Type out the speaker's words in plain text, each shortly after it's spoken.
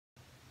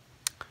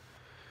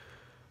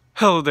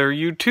Hello there,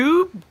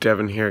 YouTube.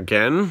 Devin here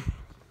again.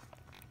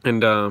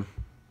 And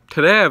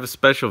today I have a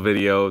special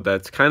video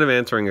that's kind of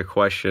answering a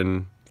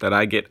question that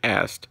I get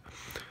asked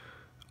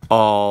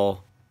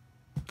all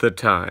the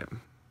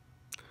time.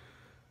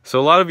 So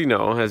a lot of you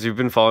know, as you've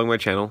been following my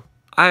channel,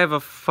 I have a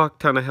fuck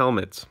ton of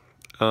helmets.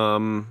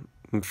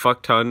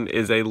 Fuck ton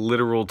is a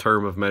literal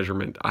term of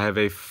measurement. I have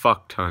a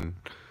fuck ton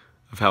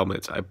of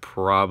helmets. I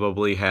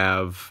probably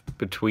have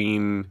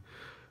between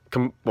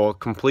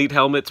complete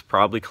helmets,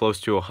 probably close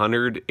to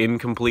 100.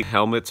 Incomplete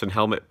helmets and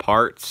helmet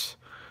parts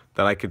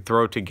that I could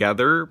throw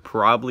together,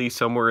 probably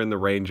somewhere in the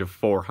range of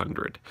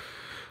 400.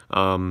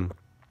 So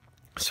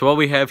what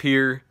we have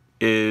here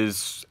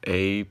is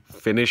a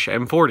Finnish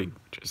M40,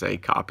 which is a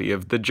copy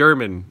of the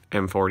German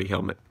M40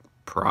 helmet.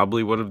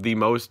 Probably one of the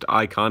most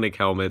iconic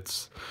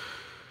helmets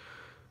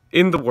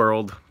in the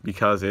world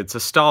because it's a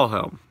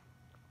stahlhelm.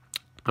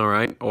 All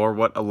right, or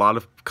what a lot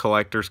of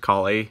collectors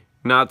call a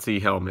Nazi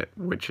helmet,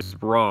 which is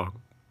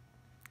wrong.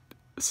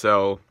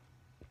 So,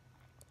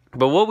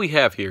 but what we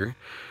have here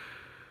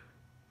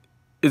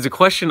is a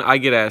question I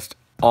get asked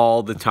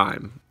all the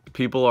time.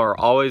 People are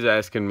always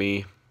asking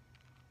me,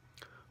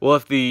 well,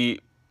 if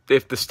the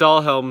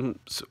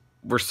stahlhelms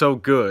were so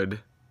good,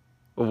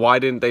 why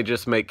didn't they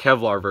just make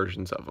Kevlar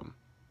versions of them?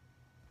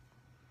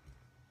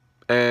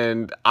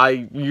 And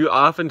you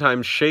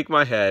oftentimes shake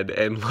my head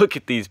and look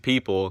at these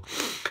people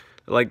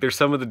like they're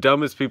some of the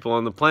dumbest people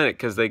on the planet,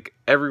 because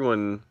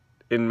everyone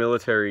in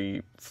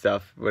military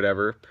stuff,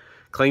 whatever,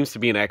 claims to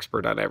be an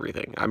expert on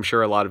everything. I'm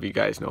sure a lot of you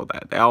guys know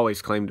that. They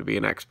always claim to be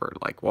an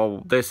expert, like,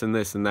 well, this and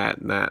this and that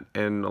and that.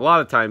 And a lot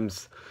of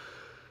times,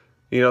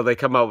 you know, they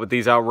come out with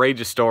these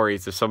outrageous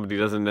stories if somebody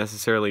doesn't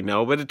necessarily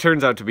know, but it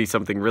turns out to be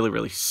something really,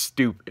 really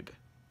stupid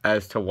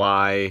as to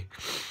why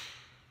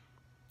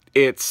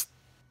it's,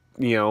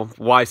 you know,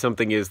 why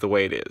something is the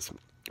way it is.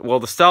 Well,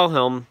 the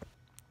stahlhelm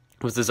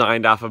was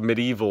designed off of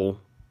medieval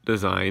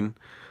design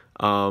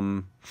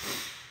from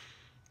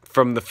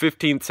the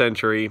 15th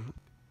century. In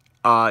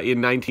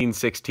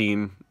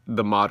 1916,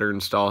 the modern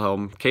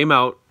stahlhelm came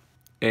out,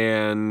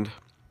 and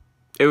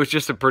it was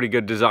just a pretty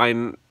good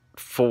design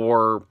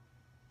for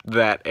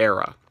that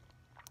era.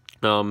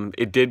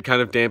 It did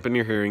kind of dampen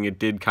your hearing. It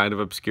did kind of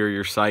obscure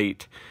your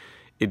sight.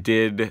 It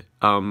did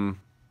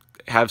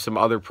have some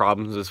other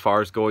problems as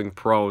far as going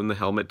prone. The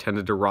helmet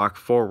tended to rock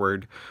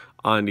forward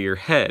onto your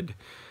head.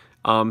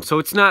 So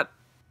it's not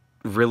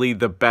really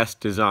the best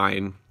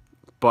design,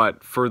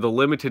 but for the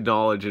limited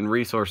knowledge and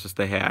resources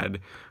they had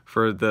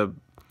for the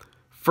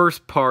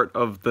first part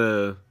of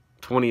the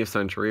 20th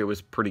century, it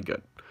was pretty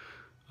good.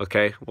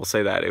 Okay, we'll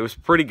say that. It was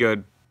pretty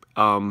good.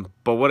 But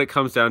what it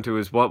comes down to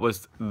is what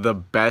was the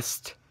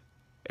best,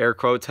 air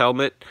quotes,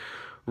 helmet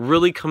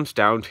really comes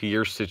down to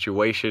your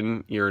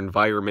situation, your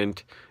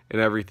environment,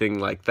 and everything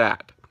like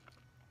that.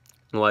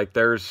 Like,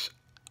 there's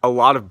a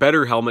lot of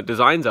better helmet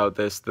designs out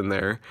than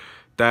there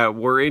that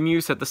were in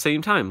use at the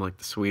same time, like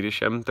the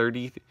Swedish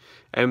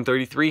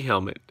M33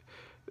 helmet.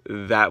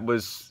 That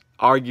was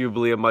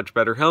arguably a much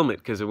better helmet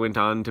because it went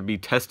on to be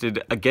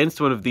tested against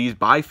one of these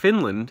by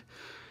Finland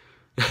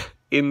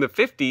in the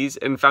 50s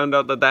and found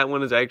out that that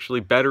one is actually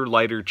better,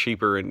 lighter,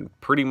 cheaper, and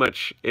pretty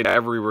much in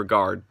every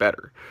regard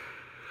better.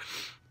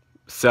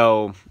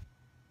 So,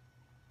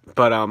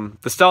 but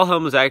the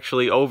stahlhelm is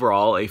actually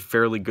overall a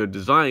fairly good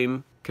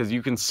design because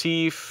you can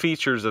see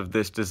features of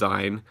this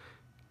design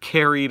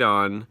carried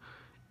on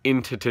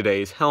into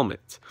today's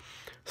helmets.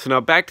 So now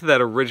back to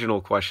that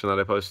original question that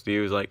I posted to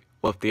you, is like,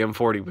 well, if the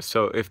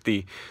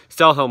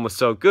stahlhelm was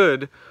so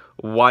good,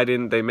 why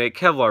didn't they make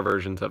Kevlar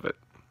versions of it?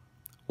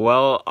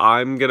 Well,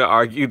 I'm gonna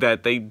argue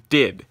that they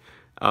did.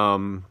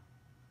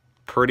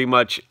 Pretty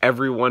much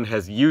everyone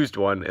has used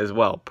one as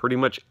well. Pretty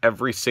much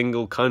every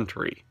single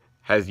country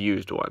has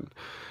used one.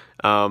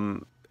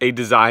 A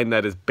design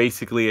that is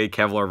basically a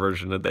Kevlar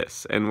version of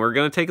this. And we're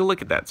gonna take a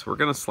look at that. So we're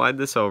gonna slide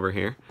this over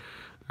here.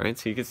 All right,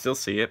 so you can still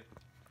see it.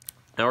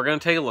 Now we're going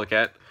to take a look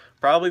at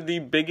probably the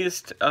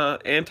biggest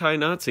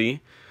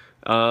anti-Nazi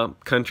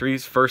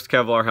country's first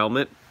Kevlar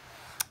helmet,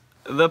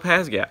 the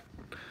PASGAT.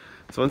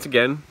 So once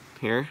again,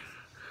 here,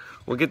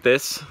 we'll get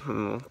this,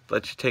 and we'll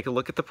let you take a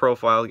look at the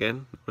profile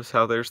again. Notice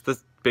how there's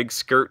this big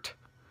skirt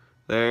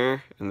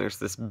there, and there's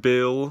this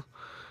bill,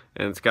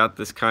 and it's got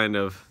this kind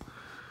of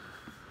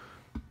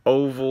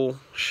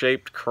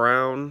oval-shaped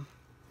crown.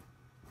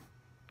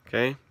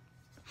 Okay?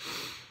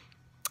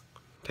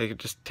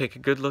 Just take a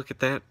good look at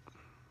that.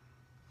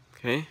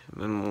 Okay,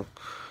 and then we'll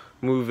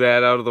move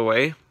that out of the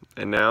way.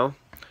 And now,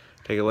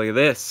 take a look at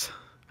this.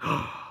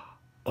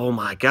 Oh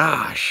my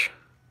gosh,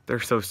 they're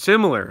so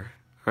similar,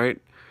 right?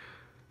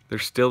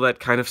 There's still that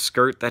kind of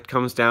skirt that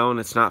comes down.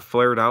 It's not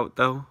flared out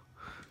though.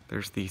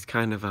 There's these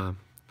kind of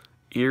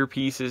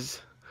earpieces.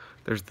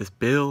 There's this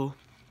bill.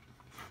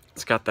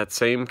 It's got that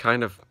same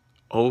kind of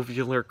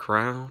ovular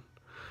crown.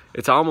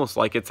 It's almost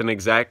like it's an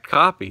exact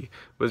copy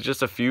with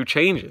just a few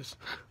changes.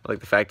 Like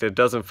the fact that it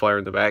doesn't flare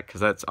in the back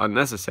because that's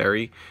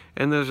unnecessary.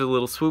 And there's a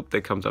little swoop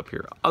that comes up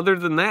here. Other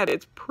than that,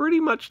 it's pretty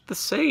much the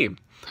same.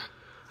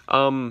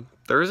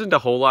 there isn't a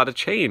whole lot of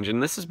change,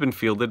 and this has been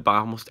fielded by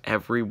almost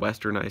every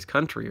westernized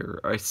country, or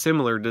a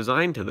similar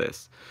design to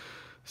this.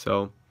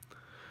 So,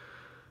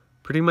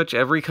 pretty much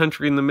every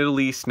country in the Middle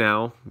East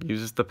now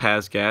uses the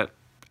PASGAT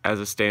as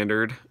a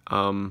standard.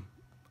 A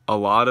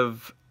lot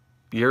of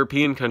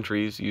European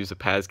countries use a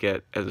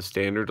PASGAT as a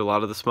standard, a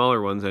lot of the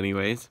smaller ones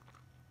anyways.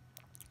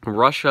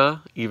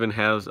 Russia even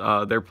has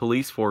their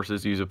police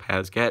forces use a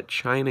PASGAT.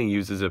 China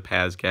uses a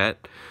PASGAT.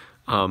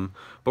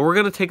 But we're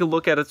going to take a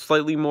look at a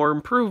slightly more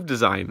improved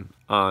design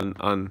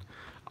on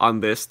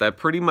this that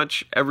pretty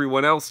much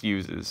everyone else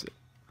uses.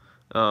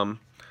 And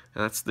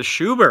that's the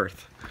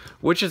Schuberth,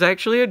 which is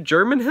actually a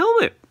German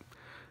helmet.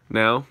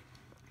 Now,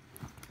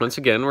 once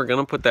again, we're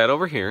going to put that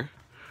over here.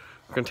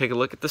 We're going to take a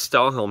look at the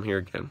stahlhelm here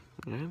again.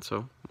 And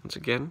so, once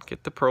again,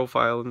 get the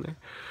profile in there.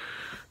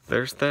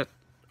 There's that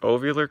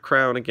ovular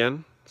crown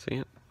again. See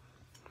it?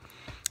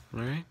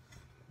 Alright.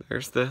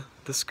 There's the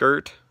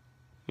skirt.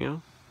 You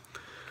know?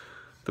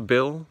 The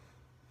bill.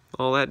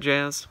 All that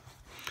jazz.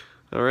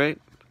 Alright.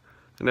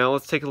 Now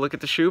let's take a look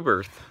at the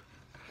Schuberth.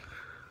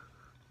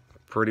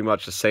 Pretty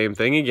much the same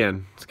thing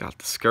again. It's got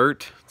the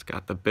skirt. It's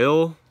got the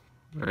bill.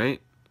 Right?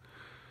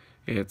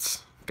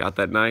 It's got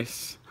that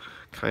nice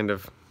kind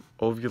of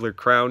ovular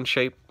crown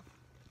shape.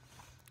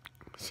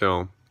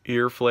 So,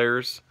 ear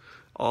flares.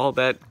 All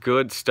that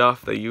good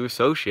stuff that you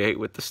associate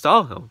with the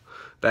stahlhelm.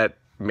 That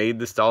made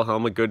the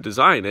stahlhelm a good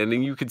design.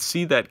 And you could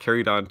see that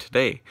carried on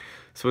today.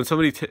 So when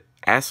somebody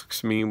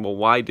asks me, well,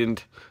 why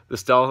didn't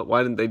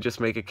they just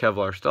make a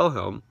Kevlar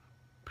stahlhelm?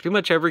 Pretty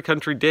much every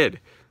country did.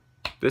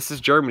 This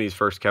is Germany's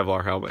first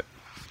Kevlar helmet.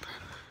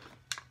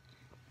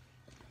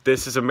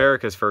 This is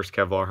America's first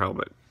Kevlar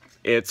helmet.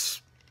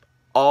 It's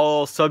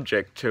all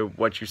subject to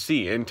what you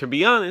see. And to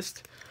be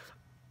honest,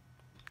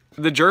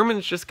 the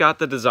Germans just got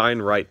the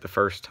design right the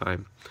first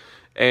time.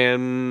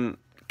 And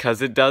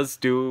because it does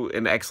do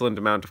an excellent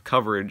amount of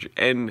coverage.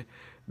 And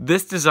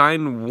this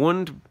design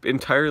wouldn't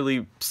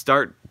entirely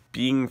start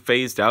being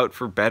phased out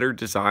for better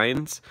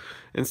designs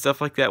and stuff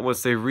like that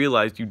once they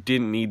realized you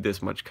didn't need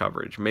this much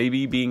coverage.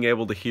 Maybe being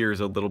able to hear is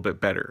a little bit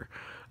better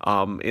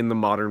in the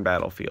modern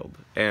battlefield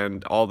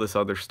and all this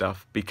other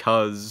stuff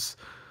because,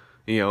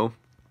 you know,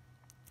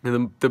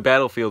 the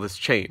battlefield has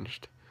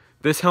changed.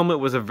 This helmet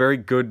was a very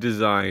good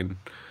design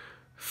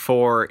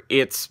for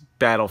its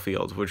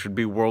battlefields, which would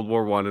be World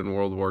War I and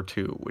World War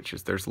II, which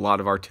is there's a lot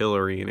of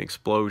artillery and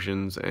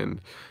explosions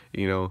and,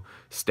 you know,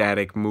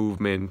 static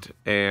movement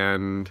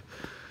and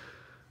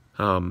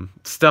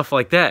stuff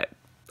like that.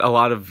 A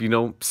lot of, you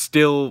know,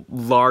 still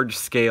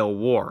large-scale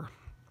war.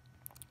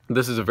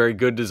 This is a very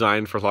good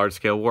design for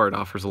large-scale war. It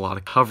offers a lot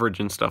of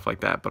coverage and stuff like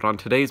that. But on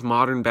today's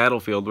modern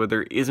battlefield, where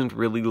there isn't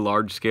really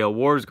large-scale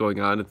wars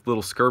going on, it's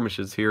little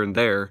skirmishes here and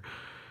there,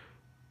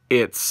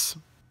 it's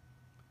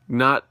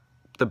not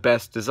the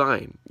best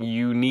design.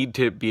 You need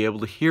to be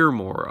able to hear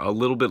more. A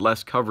little bit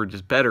less coverage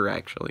is better,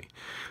 actually,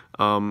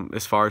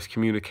 as far as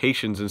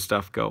communications and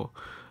stuff go.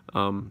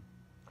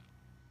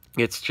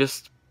 It's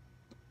just,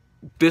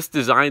 this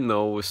design,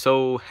 though, was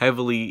so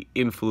heavily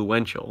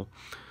influential.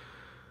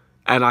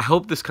 And I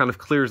hope this kind of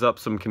clears up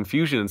some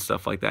confusion and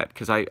stuff like that,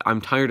 because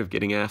I'm tired of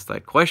getting asked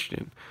that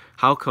question.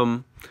 How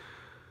come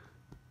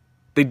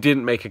they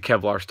didn't make a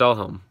Kevlar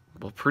stahlhelm?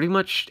 Well, pretty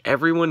much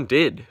everyone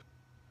did.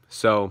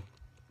 So,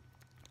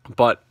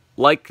 but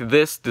like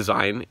this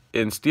design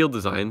in Steel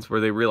Designs, where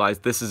they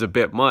realized this is a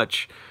bit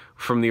much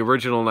from the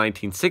original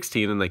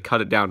 1916 and they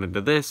cut it down into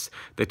this,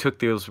 they took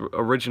those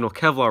original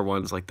Kevlar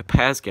ones like the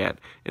PASGAT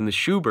and the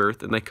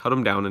Schuberth and they cut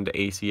them down into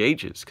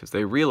ACHs because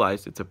they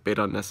realized it's a bit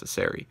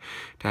unnecessary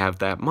to have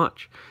that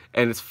much.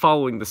 And it's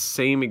following the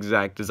same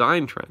exact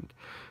design trend.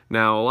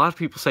 Now, a lot of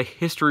people say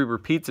history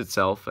repeats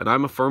itself, and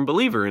I'm a firm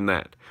believer in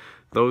that.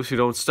 Those who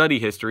don't study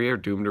history are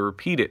doomed to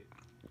repeat it.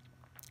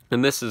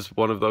 And this is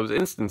one of those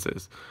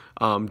instances.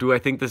 Do I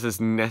think this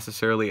is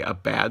necessarily a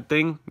bad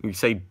thing? You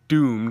say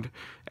doomed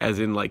as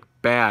in like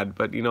bad,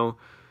 but you know,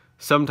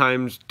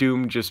 sometimes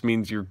doomed just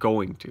means you're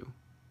going to.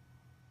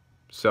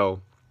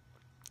 So,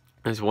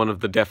 that's one of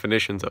the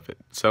definitions of it.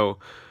 So,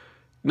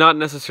 not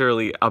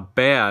necessarily a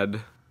bad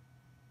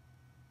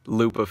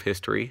loop of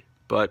history,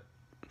 but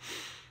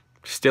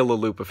still a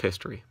loop of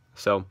history.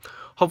 So,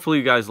 hopefully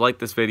you guys like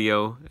this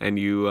video and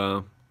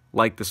you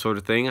like this sort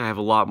of thing. I have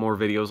a lot more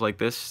videos like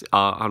this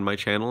on my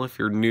channel. If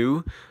you're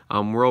new,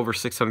 we're over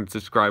 600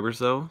 subscribers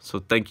though, so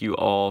thank you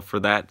all for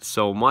that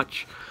so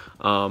much.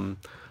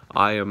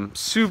 I am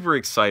super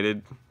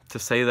excited to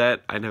say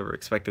that. I never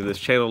expected this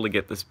channel to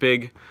get this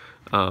big,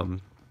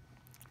 and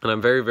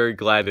I'm very, very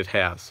glad it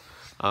has.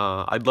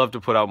 I'd love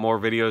to put out more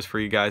videos for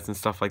you guys and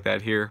stuff like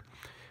that here,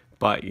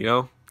 but you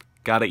know,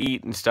 gotta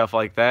eat and stuff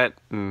like that,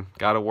 and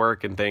gotta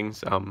work and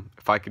things.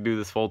 If I could do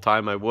this full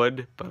time, I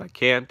would, but I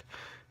can't.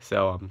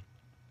 So,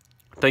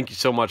 thank you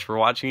so much for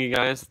watching, you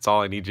guys. That's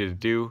all I need you to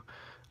do.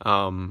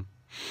 And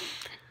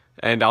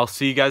I'll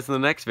see you guys in the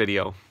next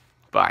video.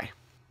 Bye.